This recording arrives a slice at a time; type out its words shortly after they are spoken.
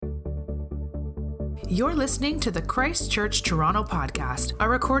You're listening to the Christ Church Toronto podcast, a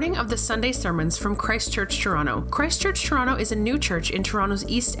recording of the Sunday sermons from Christ Church Toronto. Christ Church Toronto is a new church in Toronto's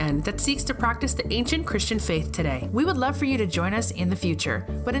East End that seeks to practice the ancient Christian faith today. We would love for you to join us in the future,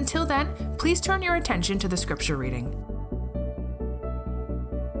 but until then, please turn your attention to the scripture reading.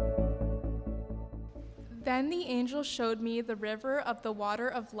 Then the angel showed me the river of the water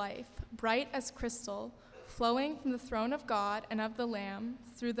of life, bright as crystal, flowing from the throne of God and of the Lamb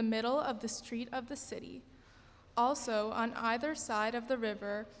through the middle of the street of the city. Also, on either side of the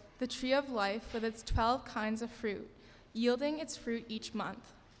river, the tree of life with its 12 kinds of fruit, yielding its fruit each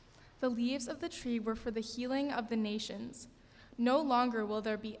month. The leaves of the tree were for the healing of the nations. No longer will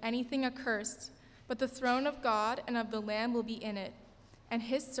there be anything accursed, but the throne of God and of the Lamb will be in it, and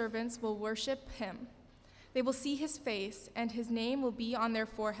his servants will worship him. They will see his face, and his name will be on their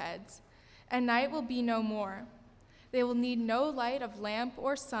foreheads. And night will be no more. They will need no light of lamp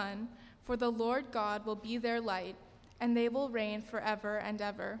or sun, for the Lord God will be their light, and they will reign forever and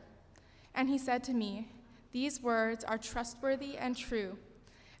ever. And he said to me, "These words are trustworthy and true.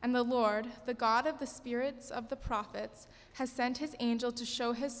 And the Lord, the God of the spirits of the prophets, has sent his angel to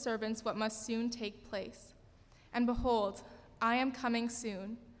show his servants what must soon take place. And behold, I am coming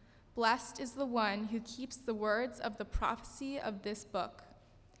soon. Blessed is the one who keeps the words of the prophecy of this book."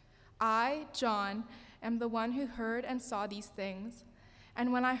 I, John, am the one who heard and saw these things.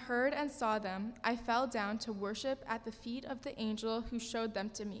 And when I heard and saw them, I fell down to worship at the feet of the angel who showed them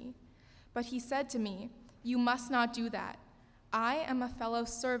to me. But he said to me, "You must not do that. I am a fellow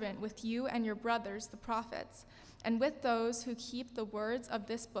servant with you and your brothers, the prophets, and with those who keep the words of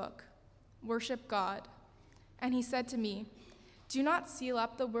this book. Worship God." And he said to me, "Do not seal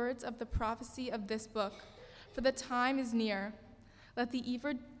up the words of the prophecy of this book, for the time is near. Let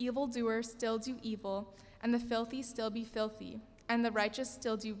the evildoer still do evil, and the filthy still be filthy, and the righteous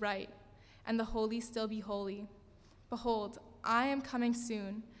still do right, and the holy still be holy. Behold, I am coming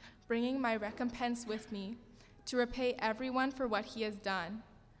soon, bringing my recompense with me, to repay everyone for what he has done.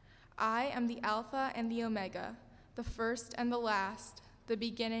 I am the Alpha and the Omega, the first and the last, the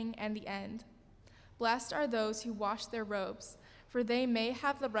beginning and the end. Blessed are those who wash their robes, for they may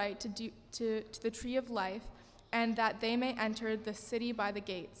have the right to the tree of life, and that they may enter the city by the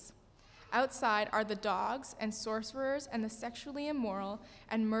gates. Outside are the dogs and sorcerers and the sexually immoral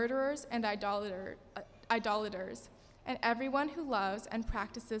and murderers and idolaters, and everyone who loves and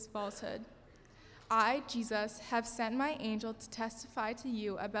practices falsehood. I, Jesus, have sent my angel to testify to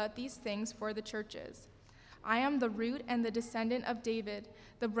you about these things for the churches. I am the root and the descendant of David,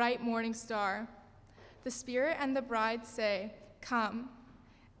 the bright morning star. The Spirit and the bride say, "Come,"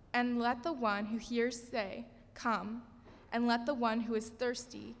 and let the one who hears say, "Come," and let the one who is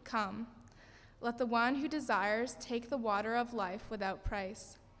thirsty come. Let the one who desires take the water of life without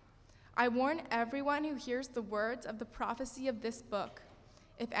price. I warn everyone who hears the words of the prophecy of this book.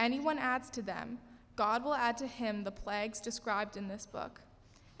 If anyone adds to them, God will add to him the plagues described in this book.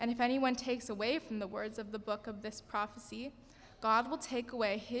 And if anyone takes away from the words of the book of this prophecy, God will take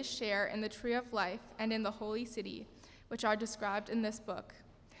away his share in the tree of life and in the holy city, which are described in this book.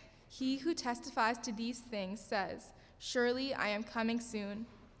 He who testifies to these things says, "Surely I am coming soon."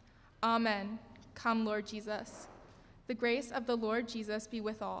 Amen. Come, Lord Jesus. The grace of the Lord Jesus be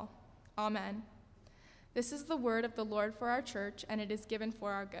with all. Amen. This is the word of the Lord for our church, and it is given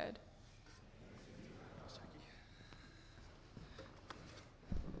for our good.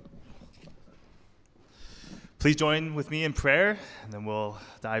 Please join with me in prayer, and then we'll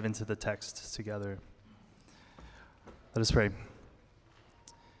dive into the text together. Let us pray.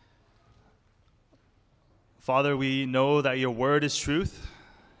 Father, we know that your word is truth,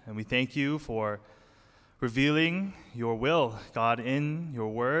 and we thank you for revealing your will, God, in your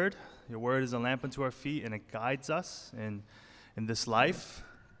word. Your word is a lamp unto our feet, and it guides us in this life.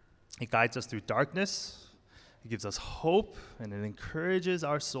 It guides us through darkness. It gives us hope, and it encourages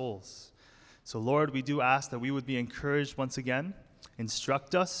our souls. So, Lord, we do ask that we would be encouraged once again.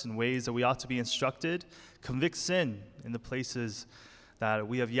 Instruct us in ways that we ought to be instructed. Convict sin in the places that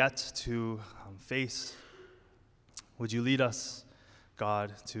we have yet to face. Would you lead us,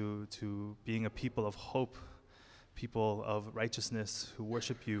 God, to being a people of hope, people of righteousness who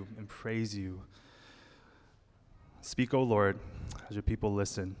worship you and praise you. Speak, O Lord, as your people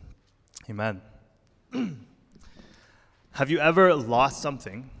listen. Amen. Have you ever lost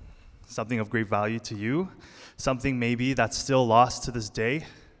something of great value to you, something maybe that's still lost to this day?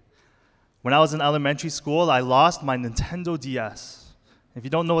 When I was in elementary school, I lost my Nintendo DS. If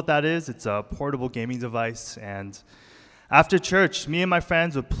you don't know what that is, it's a portable gaming device, and after church, me and my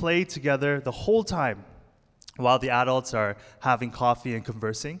friends would play together the whole time while the adults are having coffee and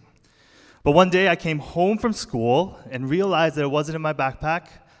conversing. But one day I came home from school and realized that it wasn't in my backpack.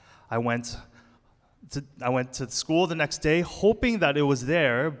 I went to school the next day hoping that it was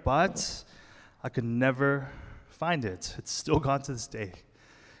there, but I could never find it. It's still gone to this day.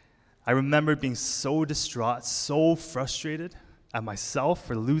 I remember being so distraught, so frustrated at myself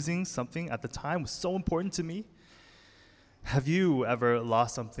for losing something at the time was so important to me. Have you ever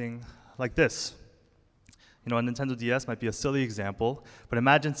lost something like this? A Nintendo DS might be a silly example, but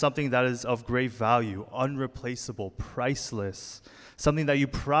imagine something that is of great value, unreplaceable, priceless, something that you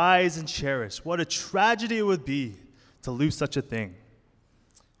prize and cherish. What a tragedy it would be to lose such a thing.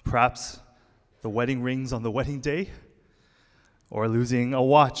 Perhaps the wedding rings on the wedding day, or losing a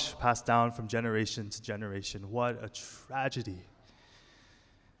watch passed down from generation to generation. What a tragedy.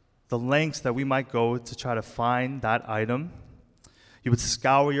 The lengths that we might go to try to find that item. You would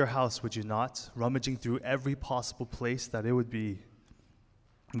scour your house, would you not? Rummaging through every possible place that it would be.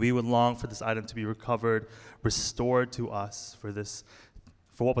 We would long for this item to be recovered, restored to us, for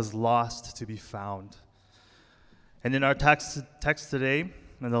what was lost to be found. And in our text today,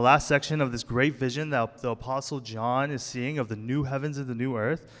 in the last section of this great vision that the Apostle John is seeing of the new heavens and the new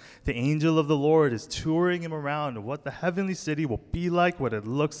earth, the angel of the Lord is touring him around what the heavenly city will be like, what it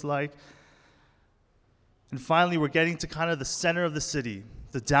looks like. And finally, we're getting to kind of the center of the city,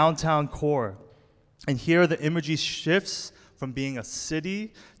 the downtown core. And here the imagery shifts from being a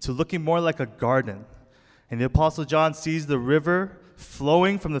city to looking more like a garden. And the Apostle John sees the river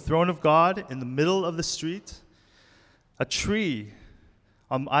flowing from the throne of God in the middle of the street, a tree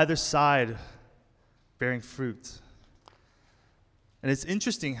on either side bearing fruit. And it's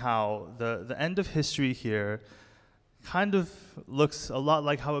interesting how the end of history here kind of looks a lot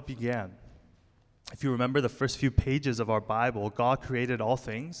like how it began. If you remember the first few pages of our Bible, God created all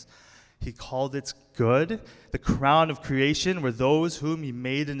things. He called it good. The crown of creation were those whom he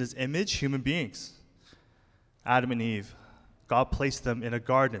made in his image, human beings. Adam and Eve. God placed them in a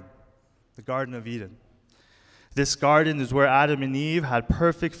garden, the Garden of Eden. This garden is where Adam and Eve had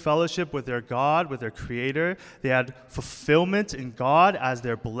perfect fellowship with their God, with their Creator. They had fulfillment in God as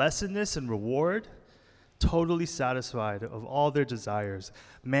their blessedness and reward, totally satisfied of all their desires.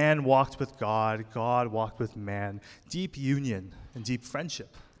 Man walked with God, God walked with man. Deep union and deep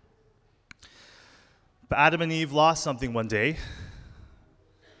friendship. But Adam and Eve lost something one day.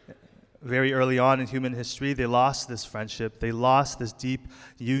 Very early on in human history, they lost this friendship. They lost this deep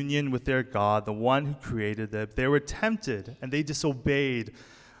union with their God, the one who created them. They were tempted, and they disobeyed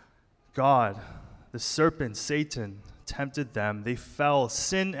God. The serpent, Satan, tempted them. They fell.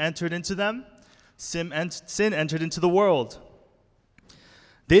 Sin entered into them. Sin entered into the world.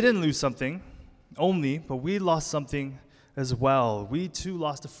 They didn't lose something only, but we lost something as well. We too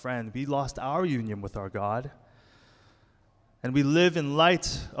lost a friend. We lost our union with our God. And we live in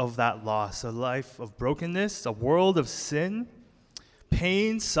light of that loss, a life of brokenness, a world of sin,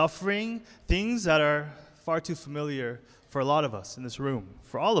 pain, suffering, things that are far too familiar for a lot of us in this room,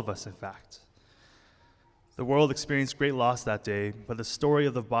 for all of us, in fact. The world experienced great loss that day, but the story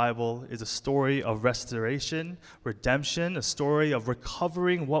of the Bible is a story of restoration, redemption, a story of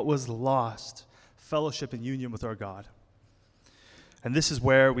recovering what was lost, fellowship and union with our God. And this is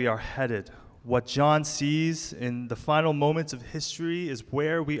where we are headed. What John sees in the final moments of history is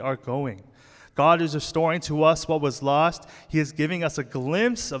where we are going. God is restoring to us what was lost. He is giving us a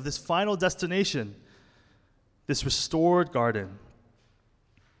glimpse of this final destination, this restored garden.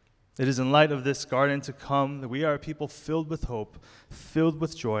 It is in light of this garden to come that we are a people filled with hope, filled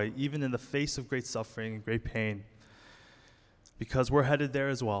with joy, even in the face of great suffering and great pain, because we're headed there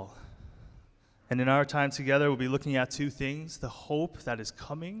as well. And in our time together, we'll be looking at two things: the hope that is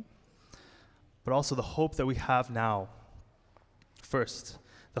coming, but also the hope that we have now. First,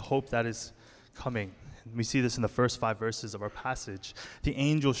 the hope that is coming. We see this in the first 5 verses of our passage. The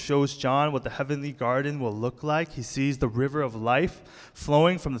angel shows John what the heavenly garden will look like. He sees the river of life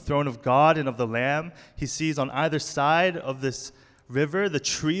flowing from the throne of God and of the Lamb. He sees on either side of this river the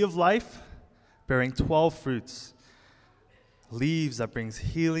tree of life bearing 12 fruits, leaves that brings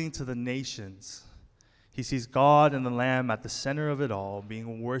healing to the nations. He sees God and the Lamb at the center of it all,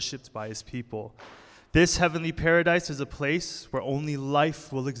 being worshipped by his people. This heavenly paradise is a place where only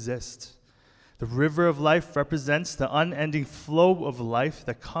life will exist. The river of life represents the unending flow of life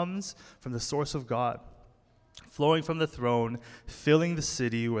that comes from the source of God, flowing from the throne, filling the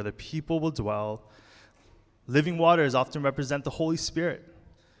city where the people will dwell. Living waters often represent the Holy Spirit,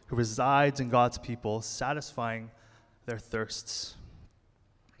 who resides in God's people, satisfying their thirsts.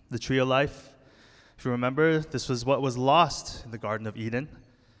 The tree of life, if you remember, this was what was lost in the Garden of Eden,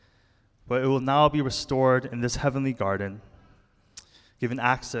 but it will now be restored in this heavenly garden. given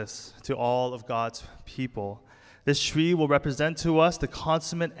access to all of God's people. This tree will represent to us the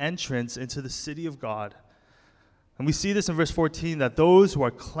consummate entrance into the city of God. And we see this in verse 14, that those who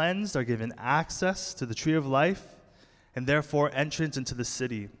are cleansed are given access to the tree of life and therefore entrance into the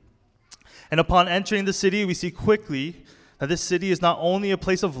city. And upon entering the city, we see quickly that this city is not only a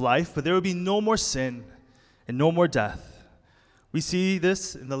place of life, but there will be no more sin and no more death. We see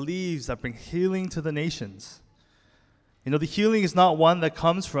this in the leaves that bring healing to the nations. You know, the healing is not one that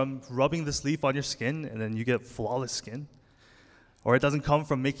comes from rubbing this leaf on your skin and then you get flawless skin. Or it doesn't come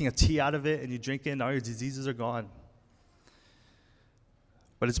from making a tea out of it and you drink it and all your diseases are gone.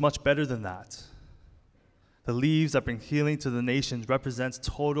 But it's much better than that. The leaves that bring healing to the nations represents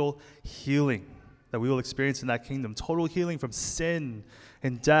total healing that we will experience in that kingdom. Total healing from sin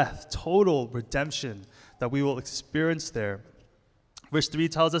and death. Total redemption that we will experience there. Verse 3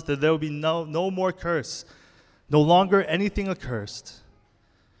 tells us that there will be no more curse. No longer anything accursed.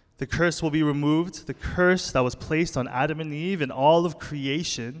 The curse will be removed. The curse that was placed on Adam and Eve and all of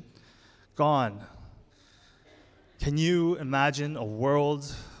creation, gone. Can you imagine a world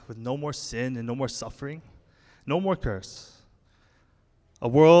with no more sin and no more suffering? No more curse. A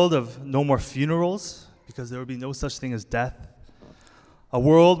world of no more funerals, because there will be no such thing as death. A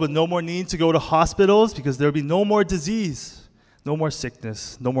world with no more need to go to hospitals, because there will be no more disease, no more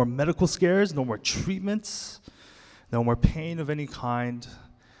sickness, no more medical scares, no more treatments, no more pain of any kind.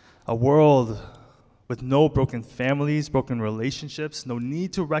 A world with no broken families, broken relationships, no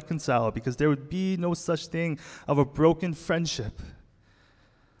need to reconcile, because there would be no such thing of a broken friendship.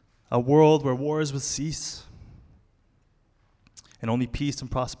 A world where wars would cease and only peace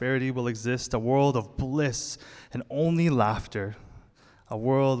and prosperity will exist. A world of bliss and only laughter. A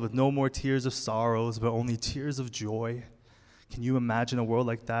world with no more tears of sorrows, but only tears of joy. Can you imagine a world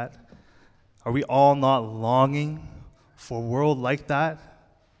like that? Are we all not longing for a world like that?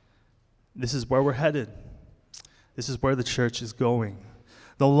 This is where we're headed. This is where the church is going.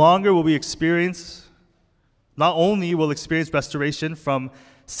 No longer will we experience, not only will experience restoration from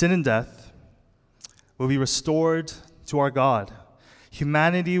sin and death, we'll be restored to our God.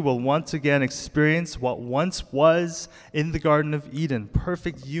 Humanity will once again experience what once was in the Garden of Eden,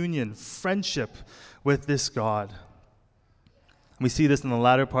 perfect union, friendship with this God. We see this in the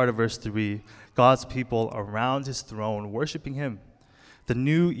latter part of verse 3, God's people around his throne worshiping him. The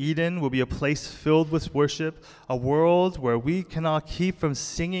new Eden will be a place filled with worship, a world where we cannot keep from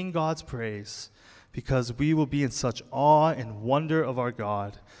singing God's praise because we will be in such awe and wonder of our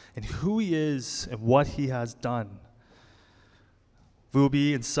God and who he is and what he has done. We will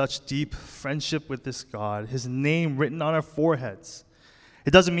be in such deep friendship with this God, his name written on our foreheads.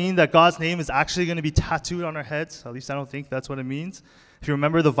 It doesn't mean that God's name is actually going to be tattooed on our heads. At least I don't think that's what it means. If you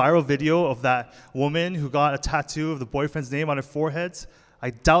remember the viral video of that woman who got a tattoo of the boyfriend's name on her foreheads,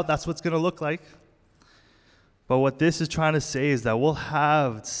 I doubt that's what it's going to look like. But what this is trying to say is that we'll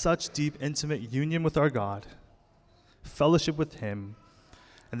have such deep, intimate union with our God, fellowship with him,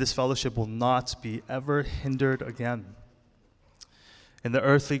 and this fellowship will not be ever hindered again. In the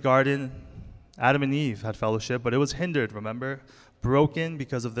earthly garden, Adam and Eve had fellowship, but it was hindered, remember? Broken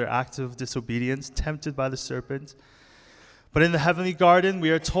because of their act of disobedience, tempted by the serpent. But in the heavenly garden,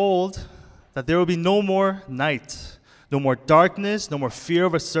 we are told that there will be no more night, no more darkness, no more fear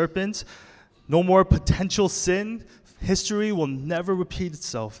of a serpent, no more potential sin. History will never repeat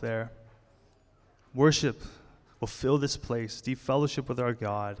itself there. Worship will fill this place, deep fellowship with our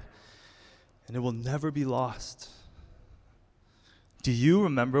God, and it will never be lost. Do you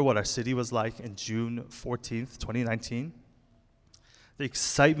remember what our city was like in June 14th, 2019? The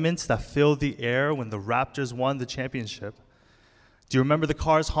excitement that filled the air when the Raptors won the championship. Do you remember the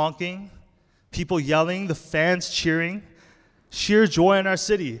cars honking, people yelling, the fans cheering? Sheer joy in our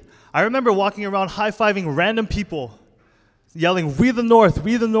city. I remember walking around high-fiving random people, yelling, "We the North,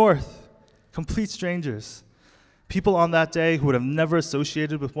 we the North." Complete strangers. People on that day who would have never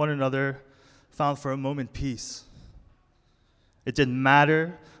associated with one another found for a moment peace. It didn't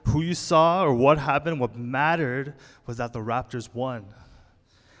matter who you saw or what happened. What mattered was that the Raptors won.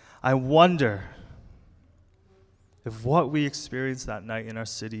 I wonder if what we experienced that night in our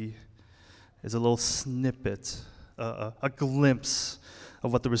city is a little snippet, a glimpse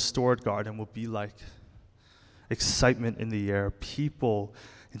of what the restored garden will be like. Excitement in the air, people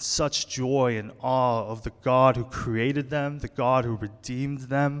in such joy and awe of the God who created them, the God who redeemed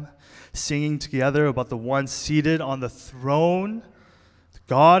them, singing together about the one seated on the throne, the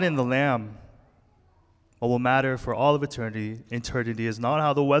God and the Lamb. What will matter for all of eternity is not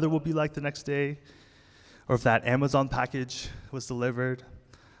how the weather will be like the next day, or if that Amazon package was delivered,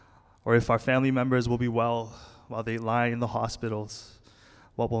 or if our family members will be well while they lie in the hospitals.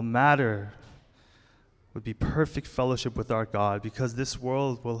 what will matter would be perfect fellowship with our God, because this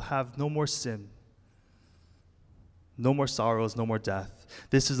world will have no more sin, no more sorrows, no more death.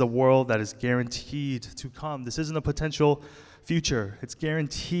 This is a world that is guaranteed to come. This isn't a potential future. It's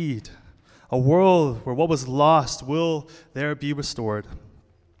guaranteed. A world where what was lost will there be restored.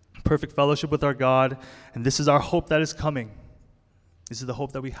 Perfect fellowship with our God, and this is our hope that is coming. This is the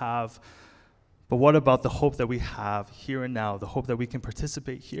hope that we have. But what about the hope that we have here and now, the hope that we can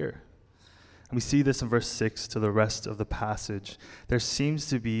participate here? And we see this in verse 6 to the rest of the passage. There seems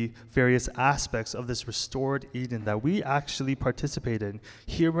to be various aspects of this restored Eden that we actually participate in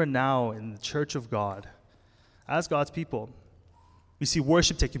here and now in the church of God as God's people. We see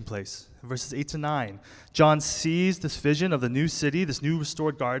worship taking place in verses 8 to 9. John sees this vision of the new city, this new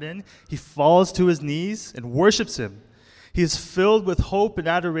restored garden. He falls to his knees and worships him. He is filled with hope and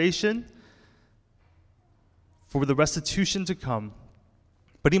adoration for the restitution to come.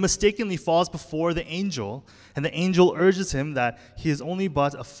 But he mistakenly falls before the angel, and the angel urges him that he is only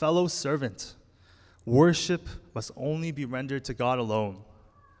but a fellow servant. Worship must only be rendered to God alone.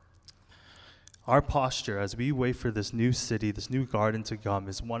 Our posture as we wait for this new city, this new garden to come,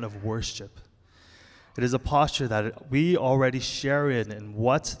 is one of worship. It is a posture that we already share in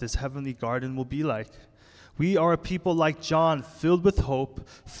what this heavenly garden will be like. We are a people like John, filled with hope,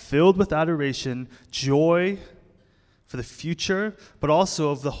 filled with adoration, joy for the future, but also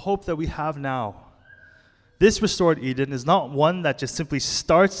of the hope that we have now. This restored Eden is not one that just simply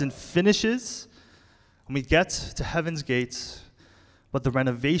starts and finishes when we get to heaven's gates, but the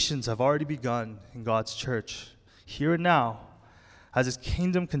renovations have already begun in God's church, here and now, as his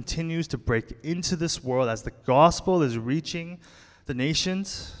kingdom continues to break into this world, as the gospel is reaching the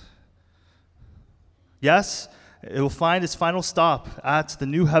nations. Yes, it will find its final stop at the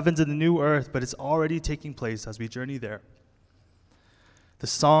new heavens and the new earth, but it's already taking place as we journey there. The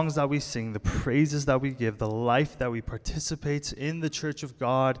songs that we sing, the praises that we give, the life that we participate in the church of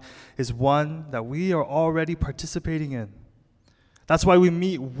God is one that we are already participating in. That's why we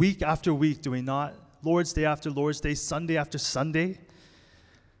meet week after week, do we not? Lord's Day after Lord's Day, Sunday after Sunday,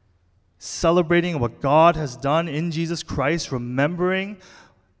 celebrating what God has done in Jesus Christ, remembering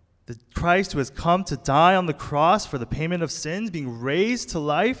the Christ who has come to die on the cross for the payment of sins, being raised to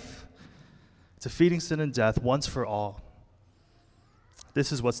life, defeating sin and death once for all.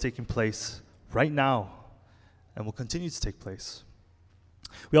 This is what's taking place right now and will continue to take place.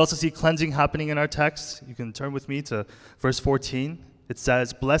 We also see cleansing happening in our text. You can turn with me to verse 14. It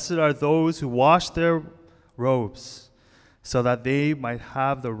says, "Blessed are those who wash their robes, so that they might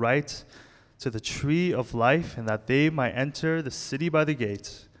have the right to the tree of life, and that they might enter the city by the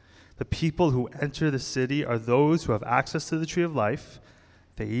gate. The people who enter the city are those who have access to the tree of life.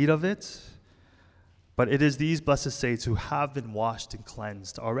 They eat of it. But it is these blessed saints who have been washed and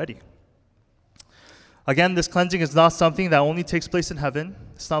cleansed already." Again, this cleansing is not something that only takes place in heaven.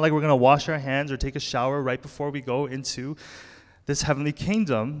 It's not like we're going to wash our hands or take a shower right before we go into this heavenly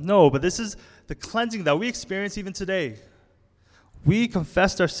kingdom. No, but this is the cleansing that we experience even today. We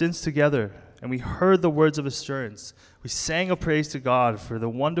confessed our sins together, and we heard the words of assurance. We sang a praise to God for the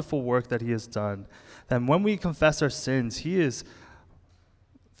wonderful work that he has done. Then when we confess our sins, he is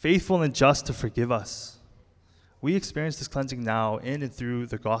faithful and just to forgive us. We experience this cleansing now in and through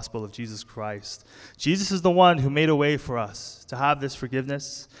the gospel of Jesus Christ. Jesus is the one who made a way for us to have this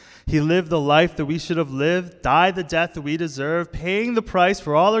forgiveness. He lived the life that we should have lived, died the death that we deserve, paying the price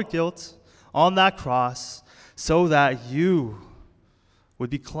for all our guilt on that cross so that you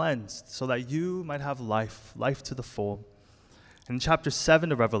would be cleansed, so that you might have life to the full. In chapter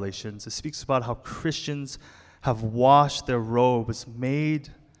 7 of Revelations, it speaks about how Christians have washed their robes,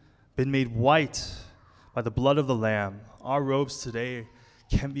 been made white by the blood of the Lamb. Our robes today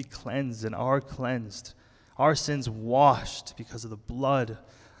can be cleansed and are cleansed. Our sins washed because of the blood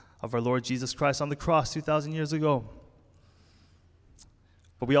of our Lord Jesus Christ on the cross 2,000 years ago.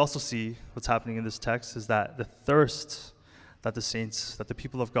 But we also see what's happening in this text is that the thirst that the saints, that the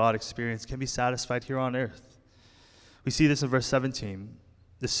people of God experience can be satisfied here on earth. We see this in verse 17.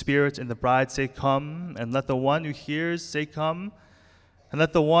 The Spirit and the bride say, "Come," and let the one who hears say, "Come," and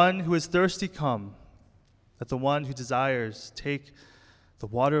let the one who is thirsty come. Let the one who desires take the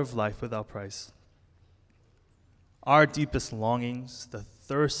water of life without price. Our deepest longings, the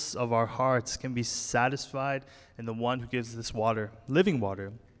thirsts of our hearts, can be satisfied in the one who gives this water, living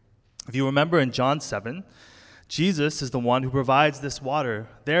water. If you remember in John 7, Jesus is the one who provides this water.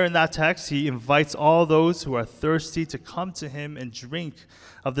 There in that text, he invites all those who are thirsty to come to him and drink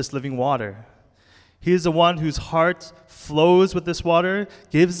of this living water. He is the one whose heart flows with this water,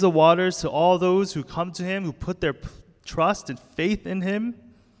 gives the waters to all those who come to him, who put their trust and faith in him.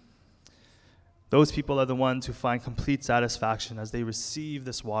 Those people are the ones who find complete satisfaction as they receive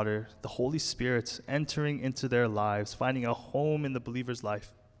this water, the Holy Spirit entering into their lives, finding a home in the believer's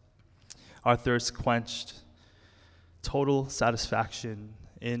life. Our thirst quenched, total satisfaction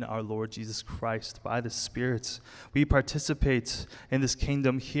in our Lord Jesus Christ by the Spirit. We participate in this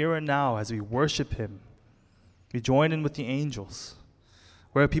kingdom here and now as we worship him. We join in with the angels.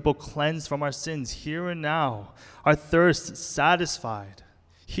 We're a people cleansed from our sins here and now. Our thirst satisfied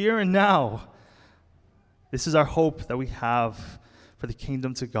here and now. This is our hope that we have for the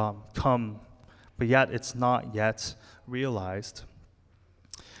kingdom to come, but yet it's not yet realized.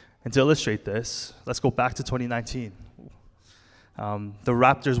 And to illustrate this, let's go back to 2019. The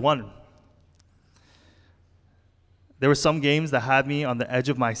Raptors won. There were some games that had me on the edge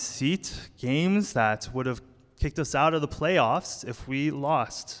of my seat, games that would have kicked us out of the playoffs if we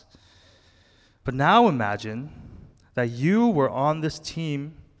lost. But now imagine that you were on this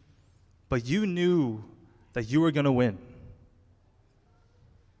team, but you knew that you were going to win.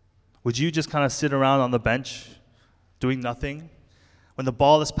 Would you just kind of sit around on the bench doing nothing? When the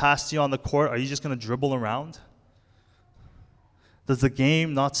ball is passed to you on the court, are you just going to dribble around? Does the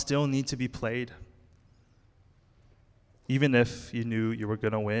game not still need to be played? Even if you knew you were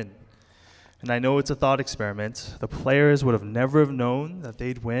going to win. And I know it's a thought experiment. The players would have never have known that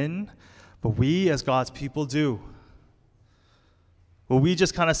they'd win, but we as God's people do. Will we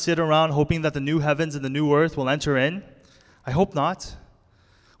just kind of sit around hoping that the new heavens and the new earth will enter in? I hope not.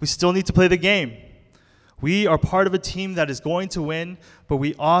 We still need to play the game. We are part of a team that is going to win, but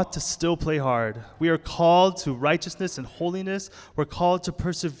we ought to still play hard. We are called to righteousness and holiness. We're called to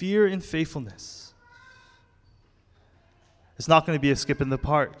persevere in faithfulness. It's not going to be a skip in the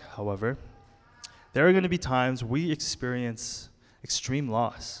park, however. There are going to be times we experience extreme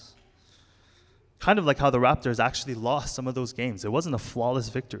loss. Kind of like how the Raptors actually lost some of those games. It wasn't a flawless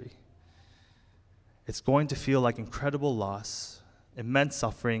victory. It's going to feel like incredible loss, immense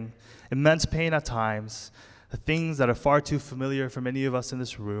suffering, immense pain at times, the things that are far too familiar for many of us in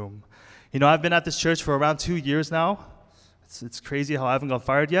this room. You know, I've been at this church for around 2 years now. It's crazy how I haven't got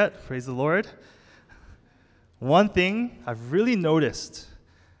fired yet. Praise the Lord. One thing I've really noticed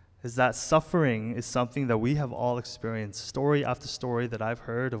is that suffering is something that we have all experienced. Story after story that I've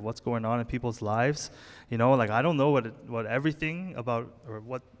heard of what's going on in people's lives. You know, like I don't know what everything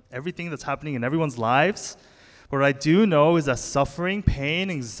that's happening in everyone's lives. But what I do know is that suffering, pain,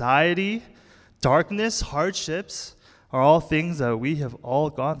 anxiety, darkness, hardships are all things that we have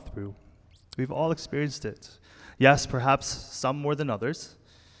all gone through. We've all experienced it. Yes, perhaps some more than others,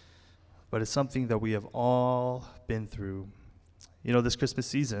 but it's something that we have all been through. You know, this Christmas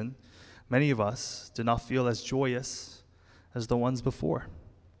season, many of us did not feel as joyous as the ones before.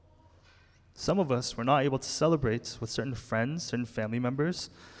 Some of us were not able to celebrate with certain friends, certain family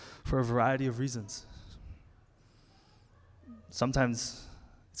members, for a variety of reasons. Sometimes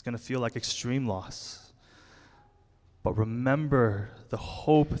it's going to feel like extreme loss. But remember the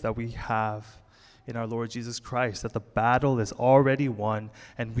hope that we have in our Lord Jesus Christ, that the battle is already won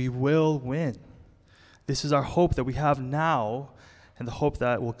and we will win. This is our hope that we have now and the hope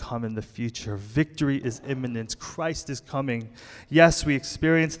that will come in the future. Victory is imminent. Christ is coming. Yes, we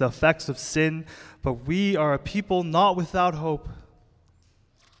experience the effects of sin, but we are a people not without hope.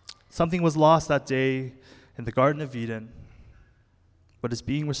 Something was lost that day in the Garden of Eden, but it's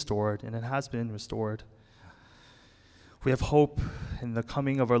being restored, and it has been restored. We have hope in the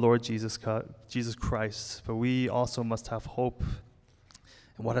coming of our Lord Jesus Christ, but we also must have hope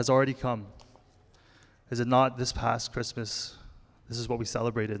in what has already come. Is it not this past Christmas? This is what we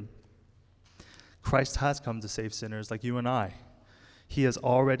celebrated. Christ has come to save sinners like you and I. He has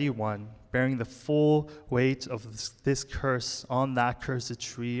already won, bearing the full weight of this curse on that cursed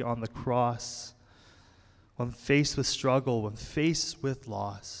tree on the cross. When faced with struggle, when faced with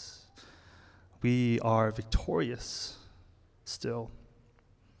loss, we are victorious still.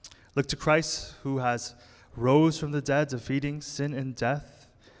 Look to Christ, who has rose from the dead, defeating sin and death.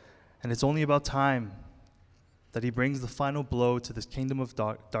 And it's only about time that he brings the final blow to this kingdom of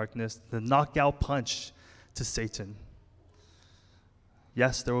darkness, the knockout punch to Satan.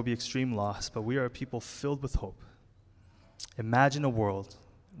 Yes, there will be extreme loss, but we are a people filled with hope. Imagine a world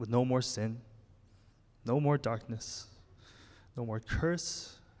with no more sin, no more darkness, no more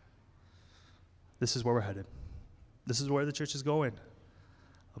curse. This is where we're headed. This is where the church is going.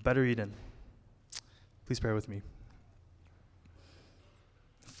 A better Eden. Please pray with me.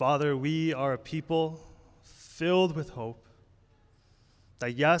 Father, we are a people filled with hope.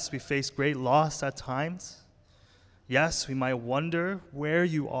 That yes, we face great loss at times. Yes, we might wonder where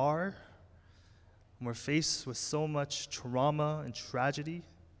you are when we're faced with so much trauma and tragedy.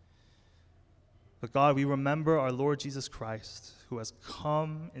 But God, we remember our Lord Jesus Christ, who has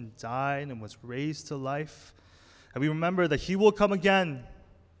come and died and was raised to life. And we remember that he will come again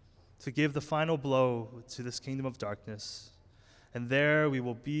to give the final blow to this kingdom of darkness. And there we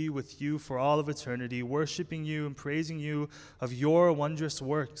will be with you for all of eternity, worshiping you and praising you of your wondrous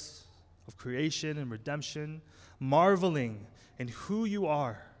works of creation and redemption, marveling in who you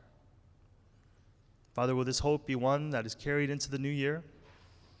are. Father, will this hope be one that is carried into the new year?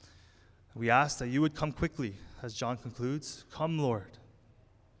 We ask that you would come quickly, as John concludes. Come, Lord.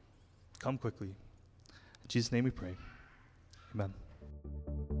 Come quickly. In Jesus' name we pray. Amen.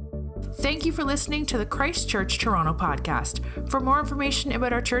 Thank you for listening to the Christ Church Toronto podcast. For more information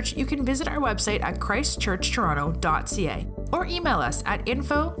about our church, you can visit our website at christchurchtoronto.ca or email us at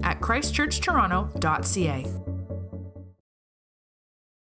info@christchurchtoronto.ca.